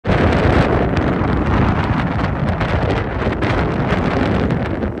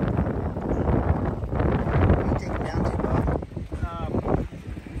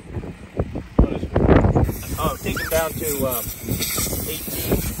18.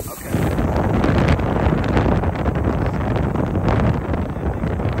 Okay.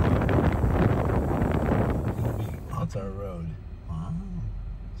 That's our road. Wow.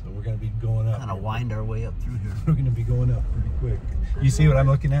 So we're going to be going up. Kind of wind our way up through here. We're going to be going up pretty quick. You see what I'm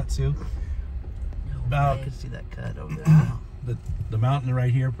looking at, Sue? About I can see that cut over there. the mountain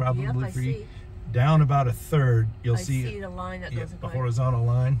right here, probably Yep, I for you. see. Down about a third, you'll I see, see the line that goes the across. horizontal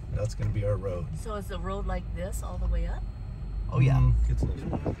line. That's going to be our road. So is the road like this all the way up? Oh yeah. Gets a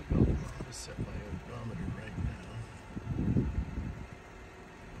little. I'll just set my odometer right now.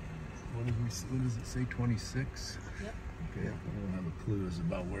 What does it say? 26. Yep. Okay, I don't have a clue as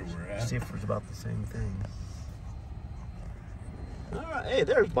about where we're at. Cipher's about the same thing. All right, hey,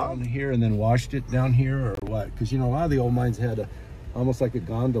 there's Bob. Down here and then washed it down here, or what? Because you know a lot of the old mines had almost like a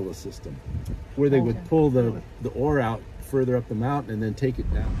gondola system, where they would pull the ore out further up the mountain and then take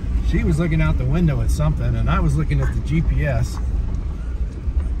it down. She was looking out the window at something, and I was looking at the GPS.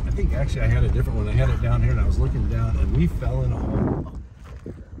 I think actually I had a different one. I had it down here, and I was looking down, and we fell in a hole.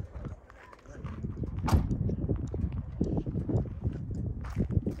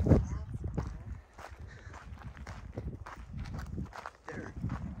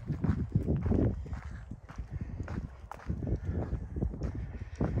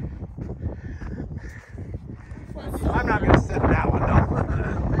 I'm not going to sit in that one, though.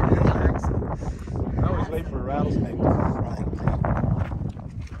 I always wait for a rattlesnake to come right.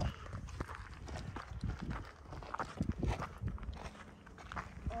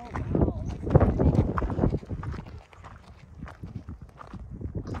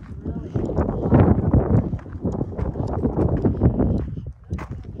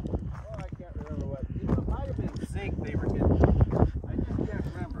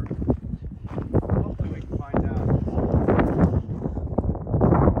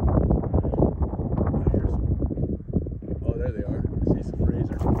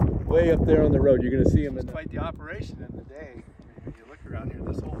 Way up there on the road, you're going to see them. It's quite the operation in the day. If you look around here,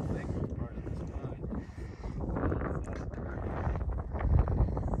 this whole thing was part of this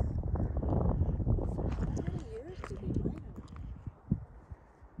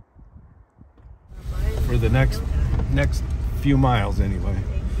mine. For the next few miles, anyway.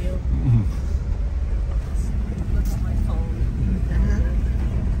 Thank you. Look at my phone.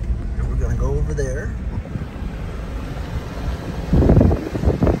 We're gonna go over there.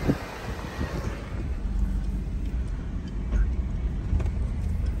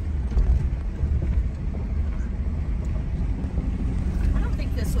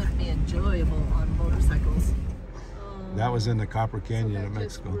 Enjoyable on motorcycles. That was in the Copper Canyon of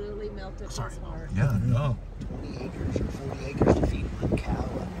Mexico. Really melted his heart. Yeah, no. 20 acres or 40 acres to feed one cow.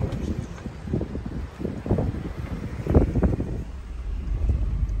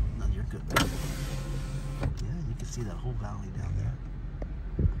 No, you're good. Yeah, you can see that whole valley down there.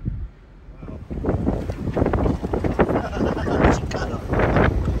 She cut him.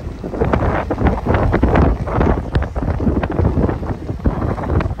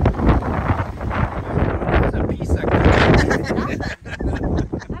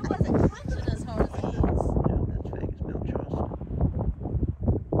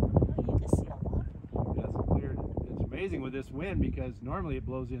 With this wind, because normally it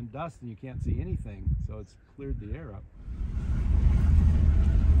blows in dust and you can't see anything, so it's cleared the air up.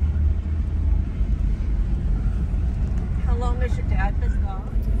 How long has your dad been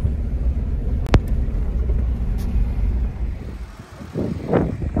gone?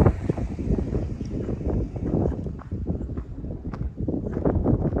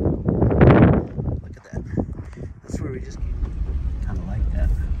 Look at that. That's where we just kind of like that.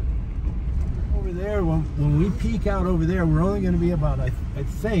 Over there, when we peak out over there, we're only going to be about, I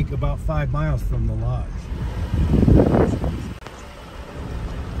think, about 5 miles from the lodge.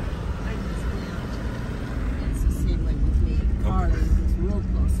 It's the same way with me. Carly was real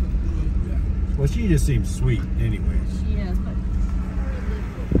close with me. Yeah. Well, she just seems sweet anyway. She is, but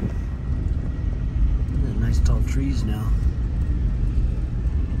Nice tall trees now.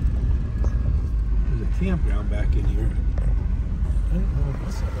 There's a campground back in here. I don't know if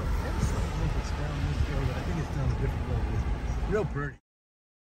it's down this road, but I think it's down a different road. It's real pretty.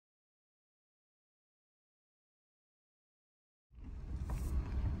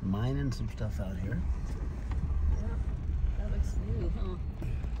 Mining some stuff out here. yeah, that looks new, huh?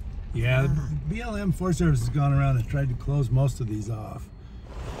 Yeah, the BLM Forest Service has gone around and tried to close most of these off.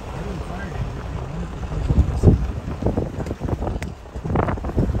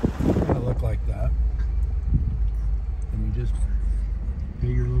 Kind of look like that. And you just pay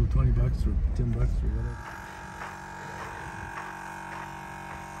your little 20 bucks or 10 bucks or whatever.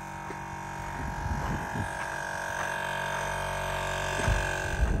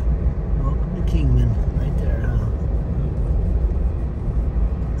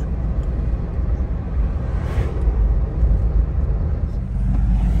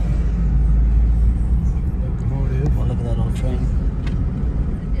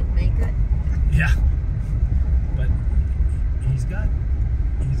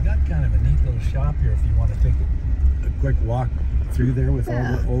 quick walk through there with all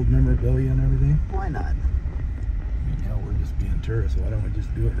the old memorabilia and everything? Why not? You know, we're just being tourists. Why don't we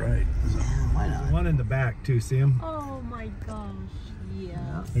just do it right? Yeah, why not? There's one in the back too. See him? Oh my gosh.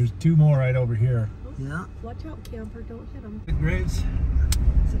 Yeah. There's 2 more right over here. Yeah. Watch out, camper. Don't hit them. Good graves.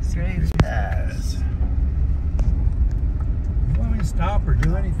 Graves Pass. Why don't we stop or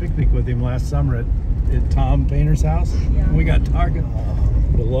do any picnic with him last summer at Tom Painter's house? Yeah. We got talking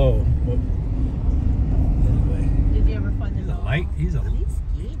below. But anyway. Did you ever find the dog? Light. He's a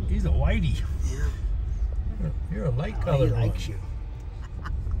He's whitey. Yeah. You're a light Oh, color. he likes you.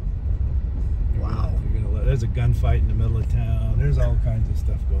 Wow. There's a gunfight in the middle of town. There's all kinds of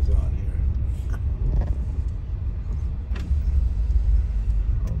stuff goes on here.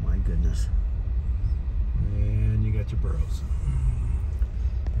 Oh my goodness. And you got your burros.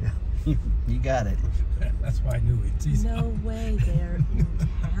 Yeah. You got it. That's why I knew we'd see No some. way they're in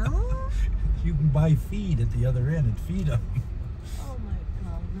town? You can buy feed at the other end and feed them. Oh my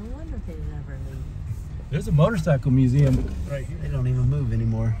god, no wonder they never leave. There's a motorcycle museum right They here. don't even move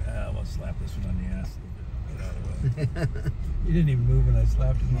anymore. I'm gonna slap this one on the ass a little bit. Get out of the way. He didn't even move when I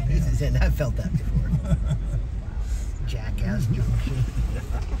slapped him on the He ass. said, I felt that before. Jackass junction.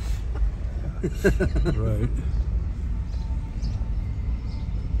 Right.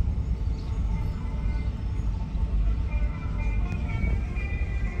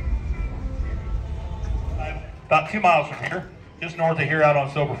 About 2 miles from here, just north of here out on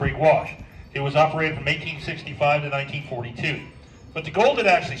Silver Creek Wash. It was operated from 1865 to 1942. But the gold that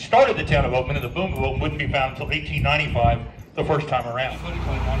actually started the town of Oakman and the boom of Oakman wouldn't be found until 1895, the first time around. Claim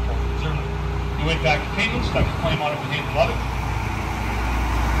on for reserve. He went back to Cleveland, stuck his claim on it with Hayden Lubbock.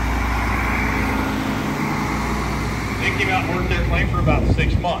 They came out and worked their claim for about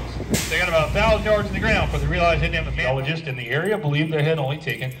 6 months. They got about 1,000 yards in the ground, but they realized they didn't have a geologist in the area believed they had only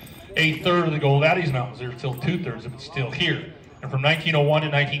taken 1/3 of the gold out of these mountains. There's still 2/3 of it still here. And from 1901 to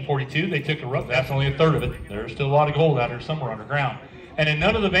 1942, they took a rough, that's only 1/3 of it. There's still a lot of gold out there somewhere underground. And in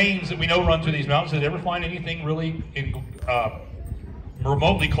none of the veins that we know run through these mountains did they ever find anything really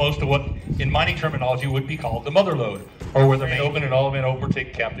remotely close to what, in mining terminology, would be called the mother lode, or where the vein open and all of it were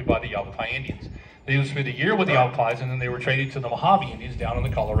taken captive by the Hualapai Indians. They spent a year with the Hualapais, and then they were traded to the Mojave Indians down on the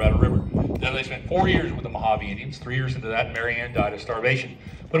Colorado River. Then they spent 4 years with the Mojave Indians. 3 years into that, Mary Ann died of starvation.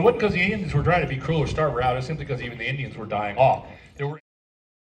 But it wasn't because the Indians were trying to be cruel or starve her out. It's simply because even the Indians were dying off. There were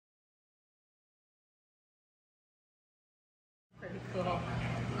Pretty cool.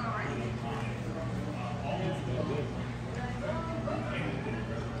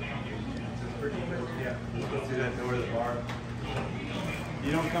 Yeah, let's go through that door of the bar.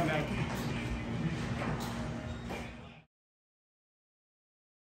 You don't come back.